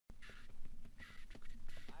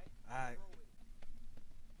Alright.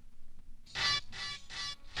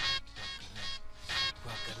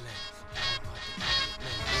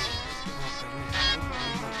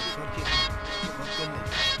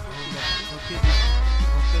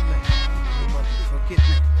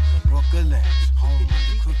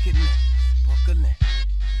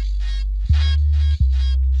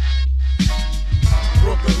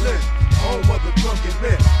 Brooklyn, home of the crooked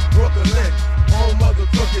man. Brooklyn. Brooklyn, home of the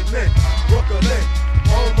crooked men. Brooklyn,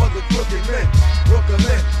 home of the crooked men. Brooklyn, home of the crooked men.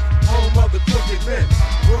 Brooklyn, home of the crooked men.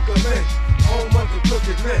 Brooklyn, home of the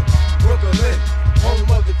crooked men. Brooklyn,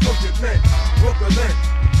 home of the crooked men. Brooklyn,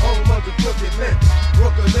 home of the crooked men.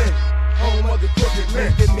 Brooklyn, home of the crooked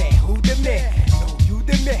men. Who the man? No, you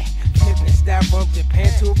the man. Flipping style from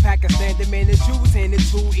Japan to Pakistan, the man the Jews handed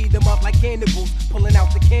to eat them up like cannibals. Pulling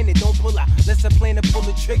out the cannon, don't pull out, let's plan to pull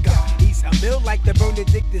the trigger. He's a mill like the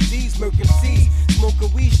Benedict disease, Merkin seas.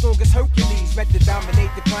 Smoking weed, strong as Hercules. Ready to dominate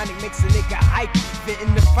the chronic, makes a nigga hype. Fit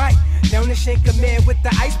in the fight, down to shank a man with the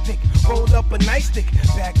ice pick. Roll up a nice stick,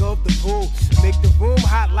 back of the pool. Make the room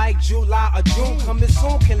hot like July or June. Coming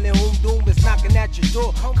soon, killing whom doom is knocking at your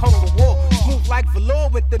door. Come for war, smooth like velour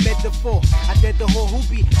with the metaphor. I did the whole who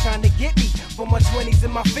be trying to get me for my 20s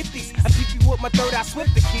and my 50s. I peep you with my third eye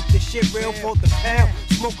swift to keep the shit real for the pound.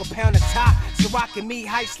 Smoke a pound of tie so I can meet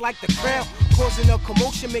heights like the crown. Causing a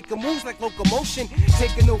commotion, making moves like locomotion.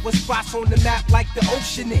 Taking over spots on the map like the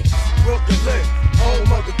ocean is. Brooklyn,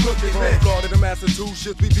 home of the crooked men. From Florida to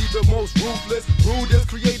Massachusetts, we be the most ruthless, rudest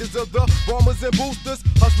creators of the bombers and boosters,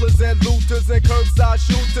 hustlers and looters and curbside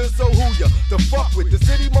shooters. So who ya the fuck with? The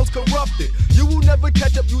city most corrupted. You will never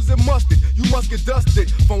catch up using mustard. You must get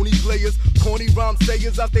dusted. Phony players, corny rhyme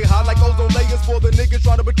sayers. I stay high like ozone layers for the niggas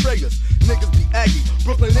trying to betray us. Niggas be aggy.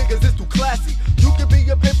 Brooklyn niggas is too classy. You can be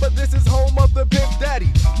a pimp, but this is home of the pimp daddy.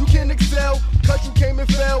 You can excel, cause you came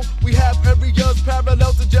and fell. We have every year's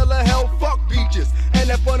parallel to jail or hell. Fuck beaches, and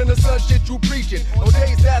that fun in the sun shit you preaching. On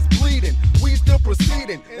days that's bleeding, we still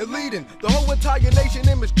proceeding and leading the whole entire nation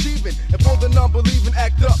in mischieving. And for the non-believing,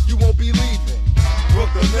 act up, you won't be leaving.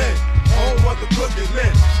 Brooklyn, home of the crooked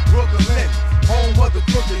men. Brooklyn, home of the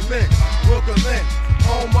crooked men. Brooklyn,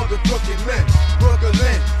 home of the crooked men.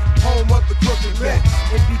 Brooklyn, home of the crooked men.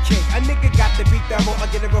 NBK, a nigga got to be thorough or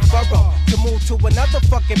get a referral to move to another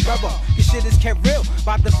fucking borough. This shit is kept real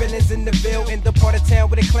by the villains in the Ville, in the part of town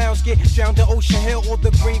where the clowns get drowned in Ocean Hill or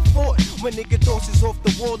the Green Fort. When nigga tosses off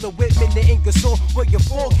the wall, the Whitman, the Ingersoll, where you're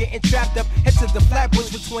for getting trapped up. Head to the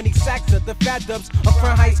Flatbush with 20 sacks of the fat dubs. Up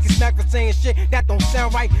front heights get smacked for saying shit that don't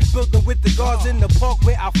sound right. Building with the guards in the park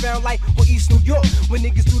where I found light, or East New York. When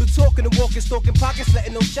niggas do the talking and walking, stalking pockets,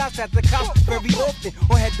 letting no shots at the cops very often.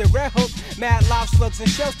 Or had the red hook, mad live slugs and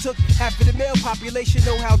shells took half of the male population.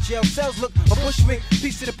 Know how jail cells look. A bushwick,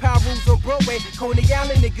 piece of the power rules on Broadway. Coney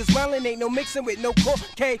Island niggas wildin', ain't no mixing with no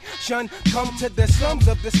Caucasian. Come to the slums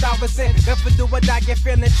of the Stuyvesant. Never do or die, get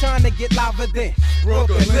feeling trying to get lava then.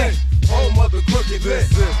 Brooklyn, home of the crooked men.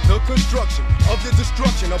 This is the construction of your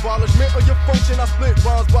destruction, abolishment of your function. I split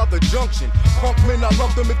rhymes by the junction. Punk men, I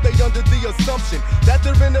lump them if they under the assumption that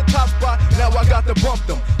they're in the top spot. Now I got to bump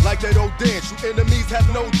them like that old dance. You enemies have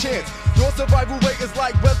no chance. Your survival rate is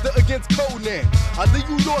like weather against Conan. I leave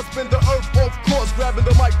you lost, spin the earth off course, grabbing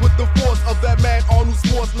the mic with the force of that man on who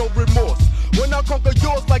sports no remorse. When I conquer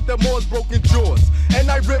yours like the Moors broken jaws,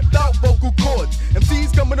 and I ripped out vocal cords.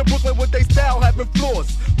 MCs coming to Brooklyn with they style having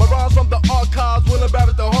flaws. My rhymes from the archives will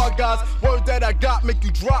embarrass the hard guys. Words that I got make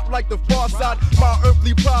you drop like the far side. My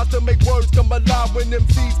earthly prize to make words come alive. When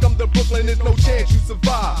MCs come to Brooklyn, there's no chance you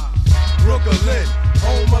survive. Brooklyn,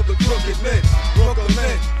 home of the crooked men.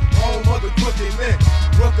 Brooklyn, home of the crooked men.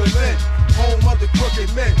 Brooklyn, home of the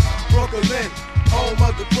crooked men. Brooklyn, home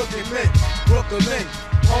of the crooked men. Brooklyn,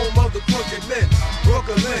 home of the crooked men.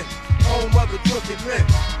 Brooklyn, home of the crooked men.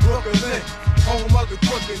 Brooklyn, home of the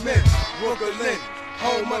crooked men. Brooklyn,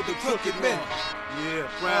 home of the crooked men. Yeah,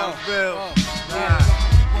 Brownsville,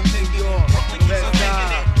 New York,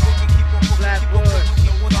 Flatbush,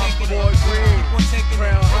 Boy Green,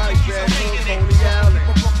 Crown Heights, Bad Hill, Coney Island,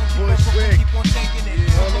 Bushwick,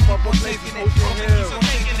 all of my places, Ocean Hill,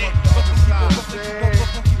 East York,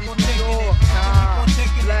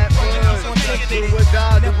 Flatbush, do or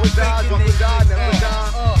die, never die.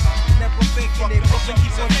 Never faking it, Brooklyn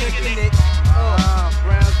keeps on taking it.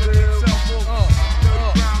 Brownsville,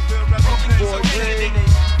 Boy Green,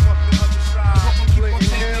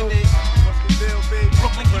 Clinton Hill,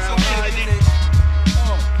 Brooklyn keeps on taking it.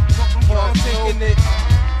 Keep on taking it.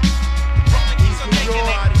 East New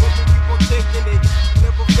York, Brooklyn keep on taking it.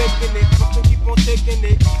 Never faking it. Brooklyn keep on taking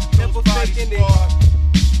it. Never faking it.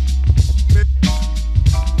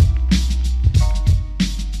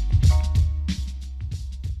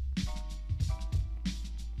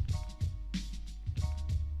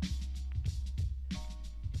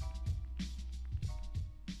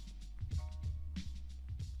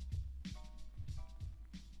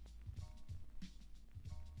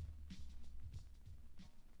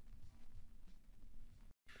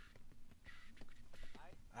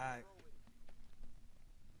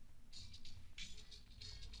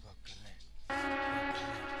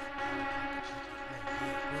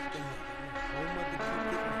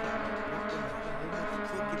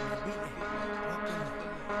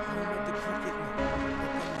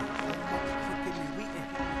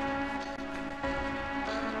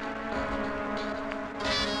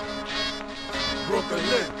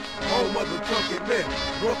 Brooklyn, home of the crooked men.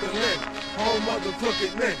 Brooklyn, home of the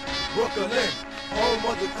crooked men. Brooklyn, home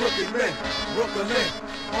of the crooked men. Brooklyn,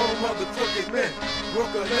 home of the crooked men.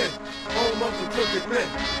 Brooklyn, home of the crooked men.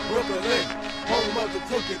 Brooklyn, home of the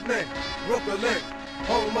crooked men. Brooklyn,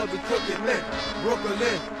 home of the crooked men.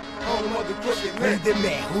 Brooklyn, home of the crooked men. Who the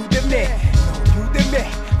man? Who the man? No, you the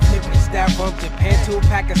man. Flipping style from Japan to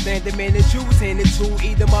Pakistan, the man the Jews handed to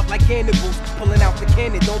eat them up like cannibals. Pulling out the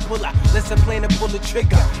cannon, don't pull out. Listen, plan to pull the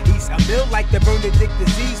trigger. He's a mill like the Benedict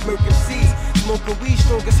disease, Mercury seas. Smoking weed,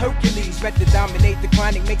 strong as Hercules. Bet to dominate the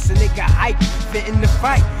chronic, makes a nigga hype. Fit in the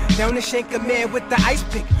fight. Down the shank a man with the ice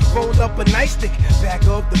pick. Roll up a nice stick. Back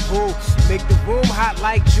of the pool. Make the room hot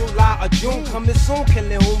like July or June. Coming soon,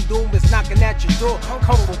 killing whom doom is knocking at your door.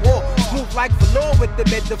 Come for war. Smooth like velour with the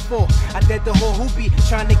metaphor. I dead the whore who be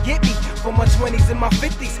trying to get me for my 20s and my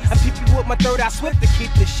 50s. I peep you with my third eye swift to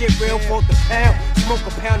keep the shit real for the pound. Smoke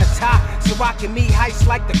a pound of tie so I can meet heights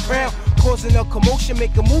like the crown. Causing a commotion,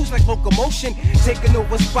 making moves like locomotion. Taking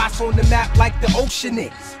over spots on the map like the ocean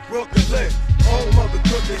is. Brooklyn, home of the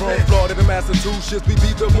crooked From men. Florida to Massachusetts, we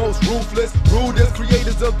be the most ruthless, rudest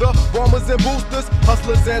creators of the bombers and boosters,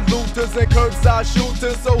 hustlers and looters and curbside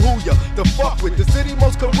shooters. So who ya to fuck with? The city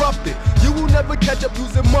most corrupted. You will never catch up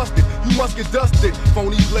using mustard. You must get dusted.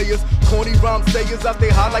 Phony players, corny rhyme sayers. I stay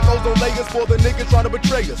high like ozone layers for the niggas trying to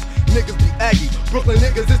betray us. Niggas be aggy. Brooklyn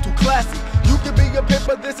niggas is too classy. You can be a pimp,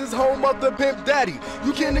 but this is home of the pimp daddy.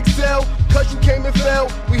 You can excel, cause you came and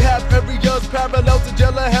fell. We have every year's parallel to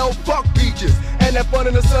jail or hell. Fuck beaches, and that fun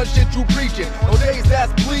in the sun shit you preaching. On days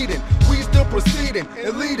that's bleeding, we still proceeding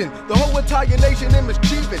and leading the whole entire nation in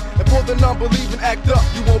mischieving. And for the non-believing, act up,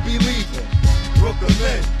 you won't be leaving.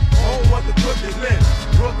 Brooklyn, home of the crooked men.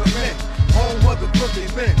 Brooklyn, home of the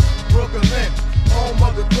crooked men. Brooklyn, home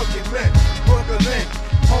of the crooked men. Brooklyn,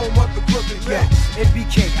 home of the crooked men.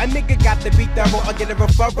 NBK, a nigga got to be thorough or get a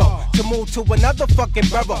referral to move to another fucking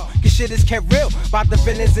borough. Cause shit is kept real about the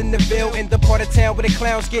villains in the Ville, in the part of town where the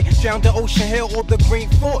clowns get drowned to Ocean Hill or the Green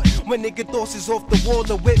Fort. When nigga thoughts is off the wall,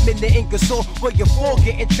 the Whitman, the Ingersoll, where you're for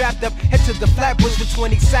getting trapped up. Head to the Flatbush with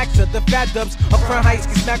 20 sacks of the fat dubs. Up Crown Heights,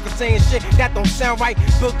 get smacked for saying shit that don't sound right.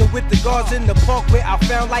 Building with the guards in the park where I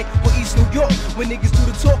found light. Or East New York, when niggas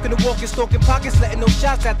do the talking, the walking, stalking pockets, letting no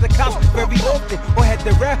shots at the cops very often. Or had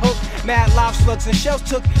the red hook, mad live slugs and shells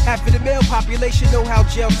took half of the male population. Know how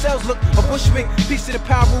jail cells look. A Bushwick, piece of the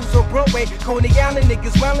power rules on Broadway. Coney Island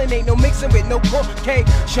niggas wildin', ain't no mixing with no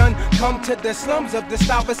Caucasian. Come to the slums of the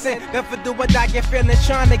Stuyvesant. Never do what I get feeling,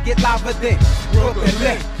 trying to get lava then.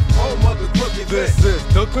 Brooklyn, home of the crooked men. This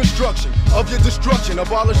is the construction of your destruction,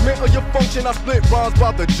 abolishment of your function. I split rhymes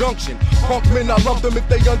by the junction. Punk men, I lump them if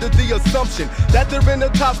they under the assumption that they're in the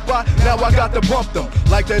top spot. Now I got to bump them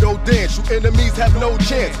like that old dance. You enemies have no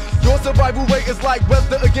chance. Your survival rate is like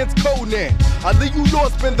weather against Conan. I leave you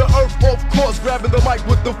lost, spin the earth off course, grabbing the mic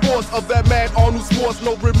with the force of that man Arnold Schwartz,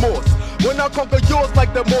 no remorse. When I conquer yours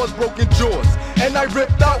like the Moors broken jaws, and I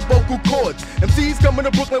ripped out vocal cords. MCs coming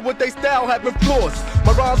to Brooklyn with they style having flaws.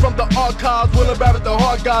 My rhymes from the archives will embarrass the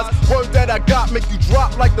hard guys. Words that I got make you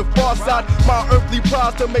drop like the far side. My earthly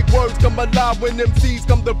prize to make words come alive. When MCs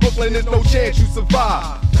come to Brooklyn, there's no chance you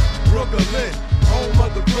survive. Brooklyn, home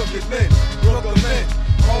of the crooked men. Brooklyn,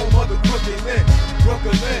 home of the crooked men.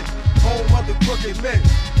 Brooklyn, home of the crooked men.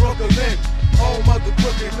 Brooklyn, home of the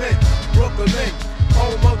crooked men. Brooklyn,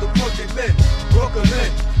 home of the crooked men.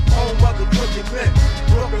 Brooklyn, home of the crooked men.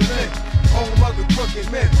 Brooklyn, home of the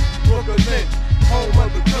crooked men. Brooklyn, home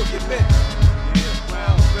of the crooked men.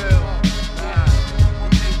 Brownsville.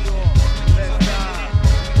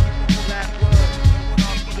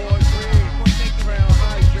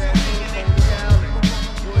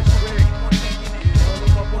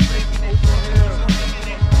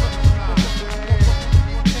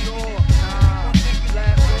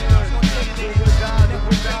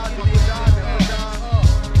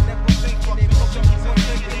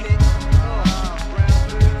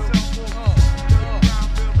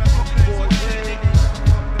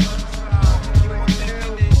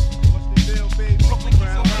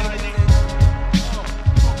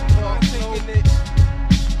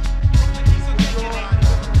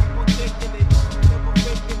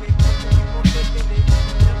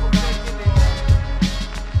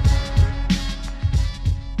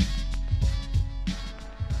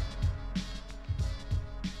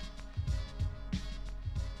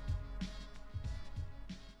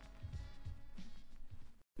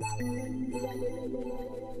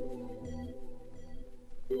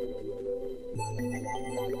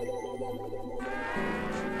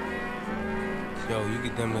 Yo, you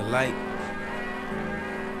get them the light.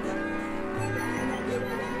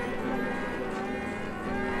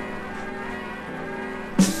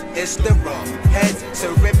 It's the Ruph Headz,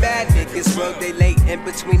 serving mad niggas world they late in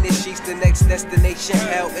between the sheets, the next destination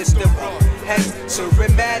hell. It's the Ruph Headz,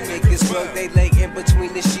 serving mad niggas world they late in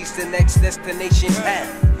between the sheets, the next destination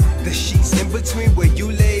hell. The sheets in between where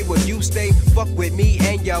you lay, where you stay. Fuck with me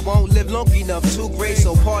and y'all won't live long enough to grace.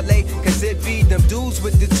 So parlay, cause it be them dudes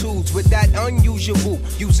with the tools, with that unusual,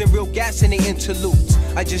 using real gas in the interludes.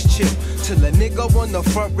 I just chill till a nigga on the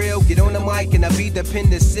front rail get on the mic and I be the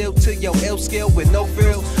pin to seal to your L scale with no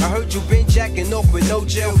frills. I heard you been jacking off with no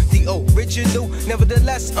jail. The original,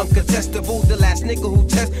 nevertheless uncontestable. The last nigga who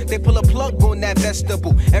test, they pull a plug on that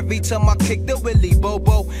vegetable. Every time I kick the Willy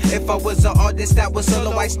Bobo. If I was an artist that was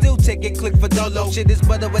solo, I still take it click for dolo. Shit is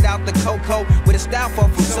butter without the cocoa. With a style far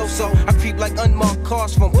from so-so. I creep like unmarked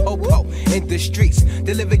cars from Popo. In the streets,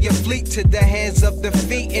 deliver your fleet to the hands of the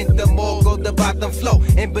feet. In the mall, go the bottom flow.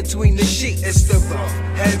 In between the sheets, it's the Ruph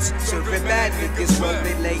Headz, serving mad niggas while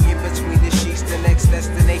they lay in between the sheets. The next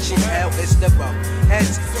destination hell. It's the Ruph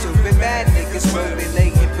Headz, serving mad niggas while they lay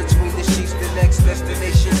in between the sheets. The next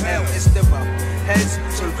destination hell. It's the Ruph Headz,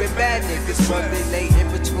 serving mad niggas while they lay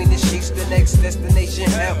in between the sheets. The next destination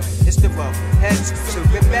hell. It's the Ruph Headz,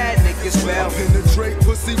 serving mad niggas well. I penetrate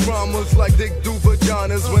pussy rhymes like dick do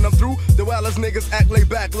vaginas. When I'm through, the wildest niggas act laid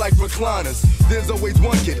back like recliners. There's always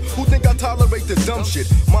one kid who think I tolerate the dumb shit.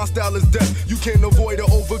 My style is death, you can't avoid or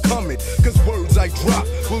overcome it. Cause words I drop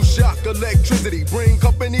will shock electricity, bring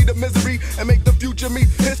company to misery, and make the future meet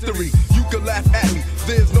history. You can laugh at me,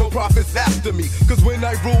 there's no prophets after me. Cause when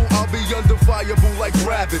I rule, I'll be undefiable like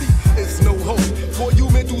gravity. It's no hope for you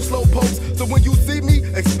mental slow pokes. So when you see me,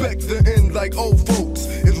 expect the end like old folks.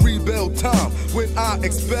 It's rebuild time when I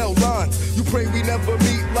expel lines. You pray we never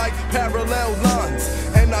meet like parallel lines.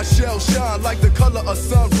 And I shall shine like the color of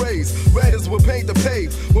sun rays. Red is what paint the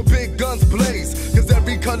pave when big guns blaze. Cause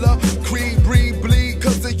every color, creed, breed, bleed.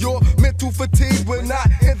 Cause of your mental fatigue, we're not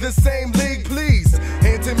in the same league, please.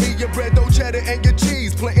 Hand to me your bread, dough, cheddar, and your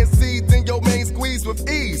cheese. Planting seeds in your main squeeze with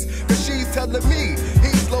ease. Cause she's telling me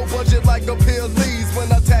he's low budget like a pill leaves.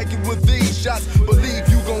 When I tag you with these shots, believe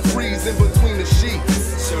you gon' freeze in between the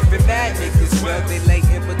sheets. Serving mad niggas well they lay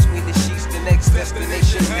in between the sheets. The next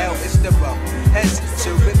destination hell. It's the Ruph Headz,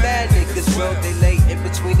 serving mad niggas well they lay in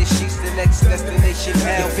between the sheets. The next destination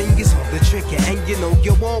hell. Your fingers on the trigger and you know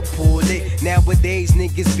you won't pull it. Nowadays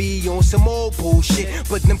niggas be on some old bullshit,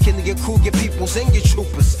 but them killing your crew, your peoples and your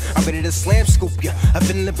troopers. I'm ready to slam scoop ya. I've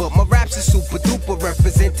been living, but my raps are super duper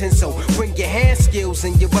representing. So bring your hand skills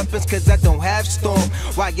and your weapons, cause I don't have storm.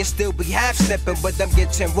 Why you still be half stepping, but I'm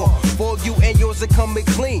getting raw. For you and yours are coming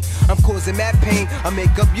clean. I'm causing mad pain. I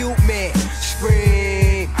make up you man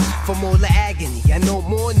scream from all the agony. I know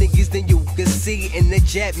more niggas than you can see in the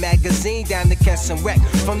Jet magazine. Down to catch some wreck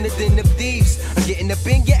from the den of thieves. I'm getting up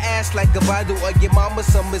in your ass like a bottle of your mama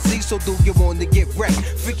summer Z. So do you want to get wrecked?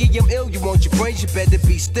 Freaky, I'm ill. You want your brains, you better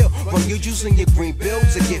be still. Run your juice in your green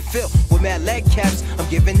bills and get filled with mad leg caps. I'm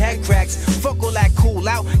giving head cracks. Fuck all that cool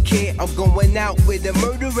out, kid. I'm going out with a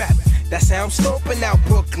murder rap. That's how I'm scoping out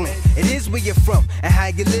Brooklyn. It is where you're from and how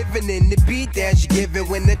you living in the beat downs you giving.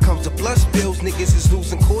 When it comes to plus bills, niggas is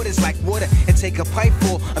losing quarters like water and take a pipe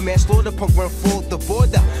for a manslaughter punk run for the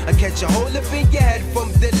border. I catch a hole up in your head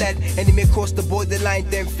from the lead. Enemy cross the borderline,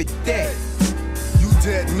 then for dead. You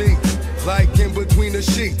dead meat, like in between the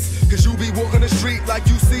sheets. Cause you be walking the street like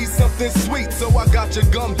you see something sweet. So I got your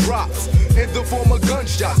gum drops in the form of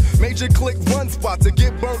gunshots. Major click run spots to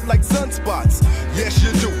get burnt like sunspots. Yes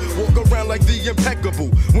you do, walk around like the impeccable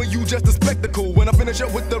when you just a spectacle. When I finish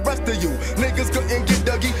up with the rest of you, niggas couldn't get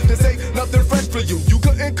Dougie to say nothing fresh for you. You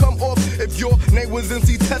couldn't come off if your name was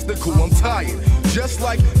MC Testicle. I'm tired, just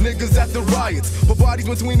like niggas at the riots. But bodies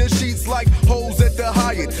between the sheets like hoes at the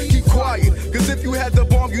Hyatt. Keep quiet, cause if you had the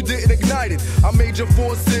bomb you didn't ignite it. I made your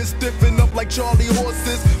forces stiffen up like Charlie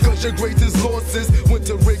horses. Cause your greatest losses went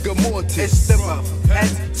to rigor mortis. It's the Ruph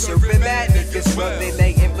Headz, serving mad niggas well they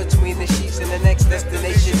lay in between the sheets. And the next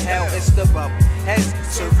destination hell. It's the Ruph Headz,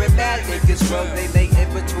 serving mad niggas well they lay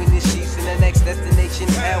in between the sheets. And the next destination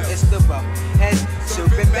hell. It's the Ruph Headz,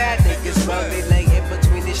 serving mad niggas well they lay in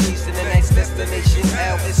between the sheets. And the next destination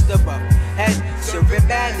hell. It's the Ruph Headz, serving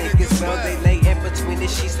mad niggas well they lay in between the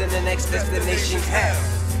sheets. And the next destination hell.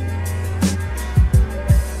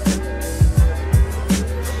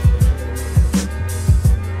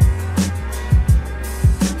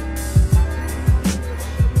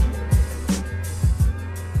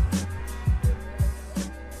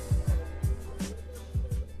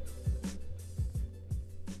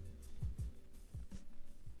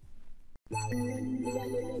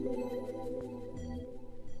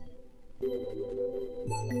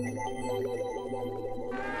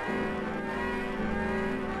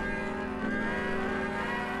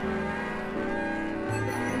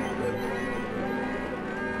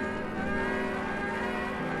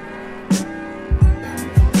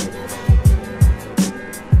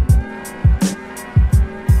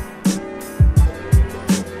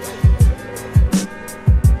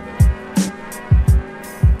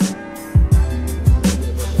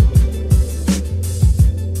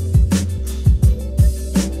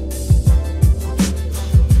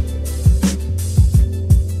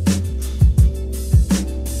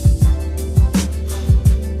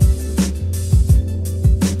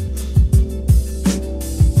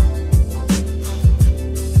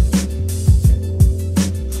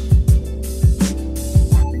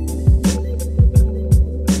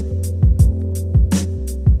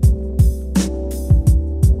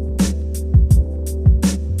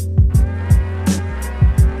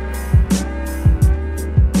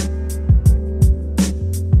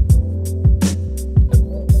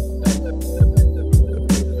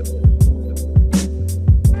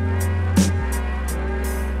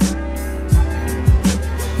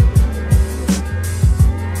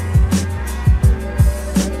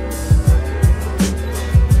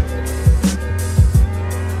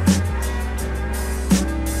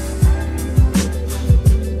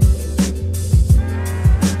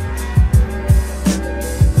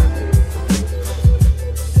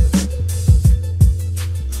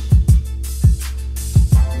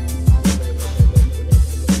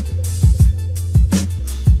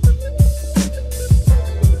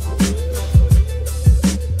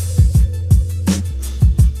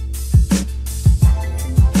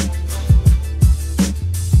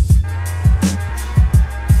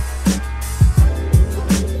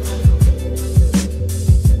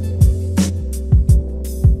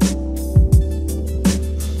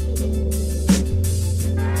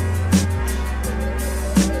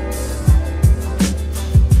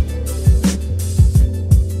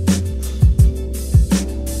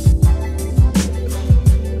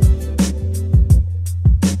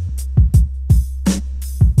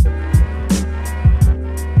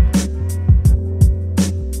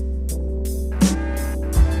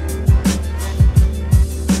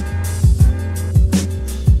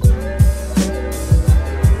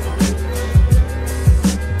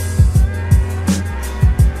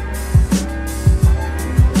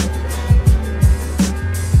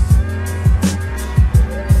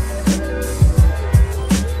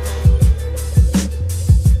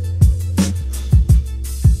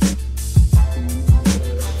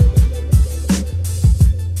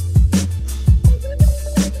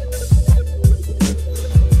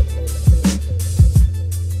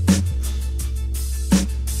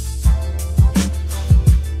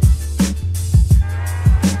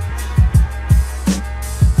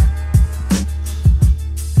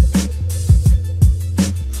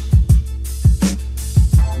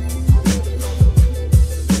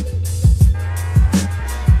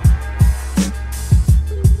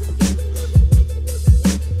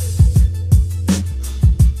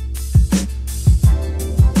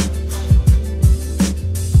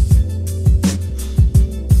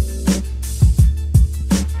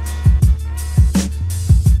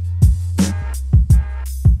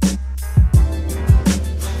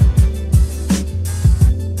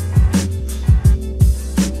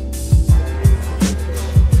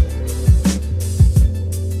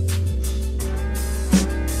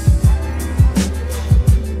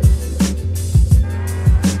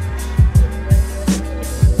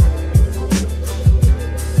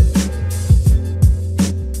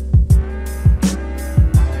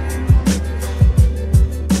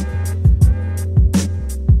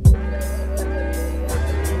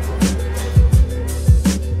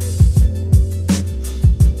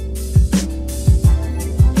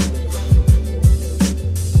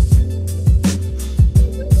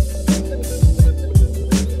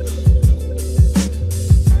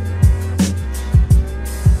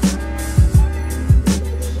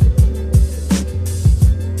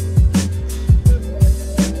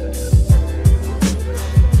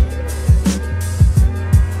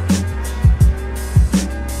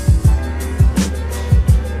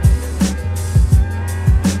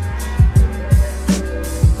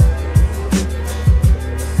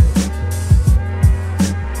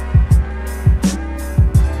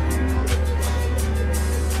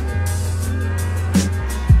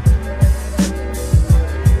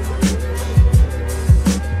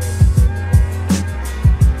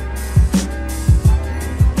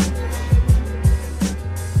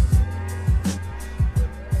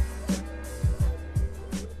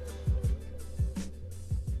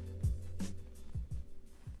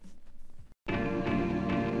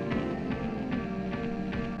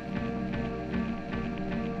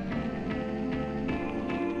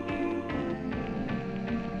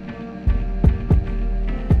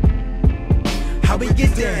 How we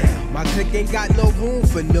get down? My clique ain't got no room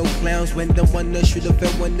for no clowns. When the one that should have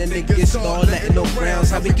been when the niggas start letting no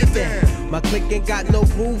frowns. How we get down? My clique ain't got no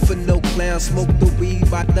room for no clowns. Smoke the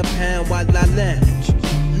weed by the pound while I lounge.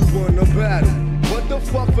 You wanna battle? What the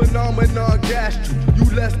fuck phenomenon gassed you?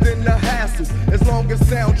 You less than a hassle. As long as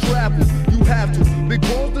sound travels, you have to. Big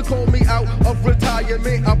balls to call me out of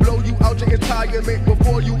retirement. I blow you out your entirement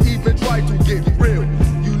before you even try to get real.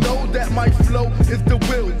 You know that my flow is the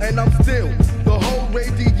will, and I'm still the whole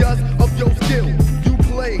radius of your skill. You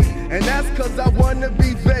played, and that's cause I wanna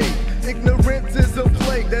be vague. Ignorance is a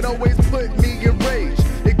plague that always put me in rage.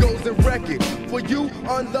 It goes in record for you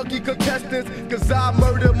unlucky contestants, cause I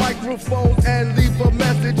murder microphones and leave a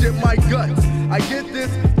message in my guts. I get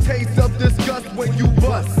this taste of disgust when you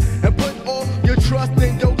bust and put all your trust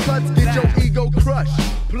in your cuts, get your ego crushed.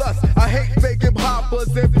 Plus, I hate fake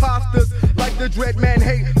hip-hoppers, imposters, like the Dread Man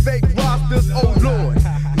hate fake rosters, oh lord.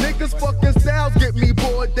 Niggas fucking styles get me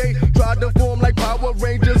bored, they try to form like Power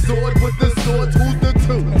Rangers, sword with the swords, who's the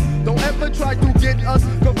two? Don't ever try to get us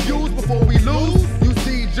confused before we lose. You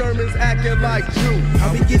see Germans acting like Jews.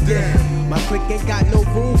 How we get down? My clique ain't got no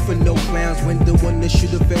room for no clowns. When the one that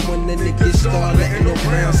should have been when the niggas start letting no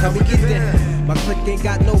rounds. How we get down? My clique ain't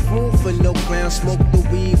got no room for no clowns. Smoke the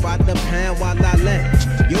weed by the pound while I lounge.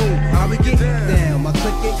 Yo, how we get down? My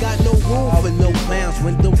clique ain't got no room for no clowns.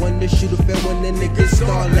 When the one that should have been when the niggas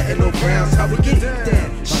start letting no rounds. How we get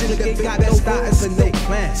down? My clique ain't got no room for no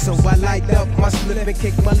clowns. So I light up my slip and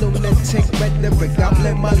kick my lunatic rhetoric. I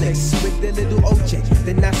blend my lips with the little OJ.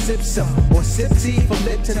 Then I sip some or sip tea from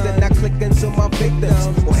Lipton. Then I click into my victims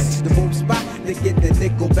or head to the boom spot to get the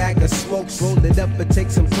nickel bag of smokes. Roll it up and take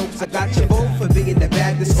some tokes. I got your vote for being the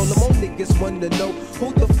baddest. All them old niggas wanna know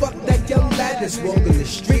who the fuck that young lad is walking the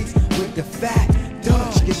streets with the fat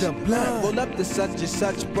Dutch. Get the blunt, roll up to such and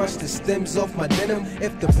such, brush the stems off my denim.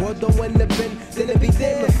 If the boy don't win the bin, then it be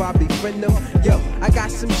damn if I befriend them. Yo, I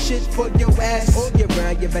got some shit for your ass all year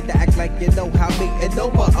round. You better act like you know how me and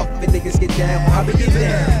over up and niggas get down. How we get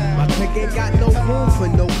down? My clique ain't got no room for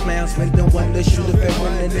no clowns. When the one that should have been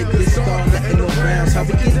when the niggas start letting no rounds. How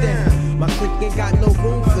we get down? My clique ain't got no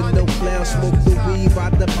room for no clowns. Smoke the weed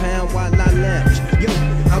by the pound while I lounge. Yo,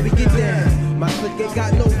 how we get down? My clique ain't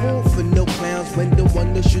got no room for no clowns. When the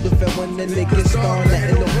one that should have been when the niggas start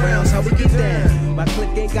letting no rounds. How we get down? My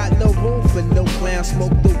clique ain't got no room for no clowns.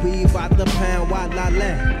 Smoke the weed by the pound while I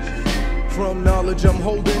lounge. From knowledge I'm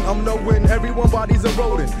holding, I'm knowing everyone's body's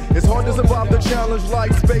eroding. It's hard to survive the challenge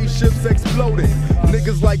like spaceships exploding.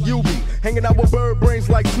 Niggas like you be hanging out with bird brains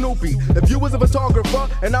like Snoopy. If you was a photographer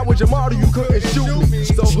and I was your model, you couldn't shoot me.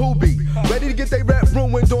 So who be ready to get they rap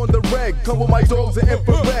ruined on the reg? Come with my dogs in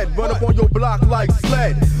infrared, run up on your block like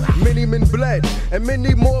sled. Many men bled, and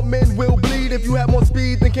many more men will bleed. If you have more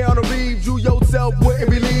speed than Keanu Reeves, you yourself wouldn't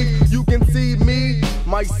believe. You can see me,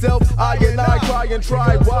 myself, I try and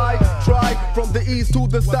try. Why? Try from the east to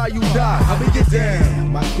the side, you die. How we get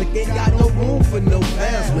down? My clique ain't got no room for no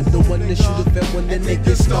clowns. When the one that should have been when the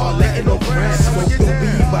niggas start letting no rounds. Smoke the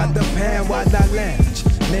weed by the pound while I lounge.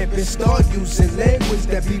 Lamp and start using language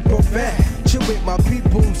that be profound. Chill with my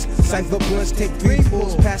peoples. Cypher blunts, take 3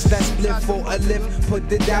 balls. Pass that split for a lift. Put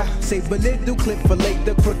it out. Save a little clip for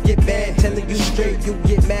later. Crooked man telling you straight. You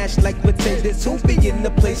get mashed like potatoes. Who be in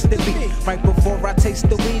the place to be? Right before I taste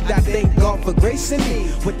the weed, I thank God for gracing me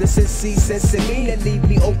with the sissy sense in me and leave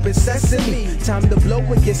me open sesame. Time to blow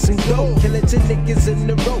and get some dough. Killing 2 niggas in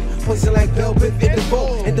the row. Poison like velvet in the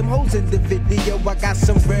bowl. And them hoes in the video. I got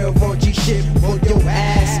some real raunchy shit for your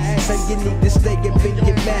ass. So you need to stay up in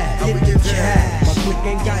your mad. Get the cash. My clique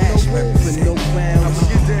ain't got no room for no clowns.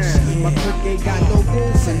 My clique ain't got no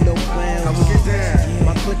room for no clowns.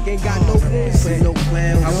 My clique ain't got no room for no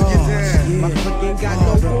clowns. My clique ain't got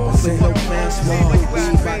no room for no clowns. Smoke the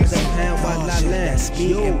weed by the pound while I lounge.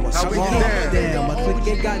 How we get down? My clique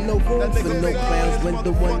ain't got no room for no clowns. When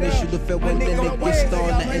the one that should have felt when the niggas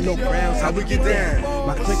start letting no rounds. How we get down?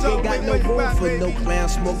 My clique ain't got no room for no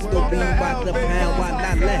clowns. Smoke the weed by the pound while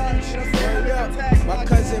I lounge. My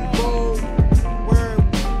cousin Bo.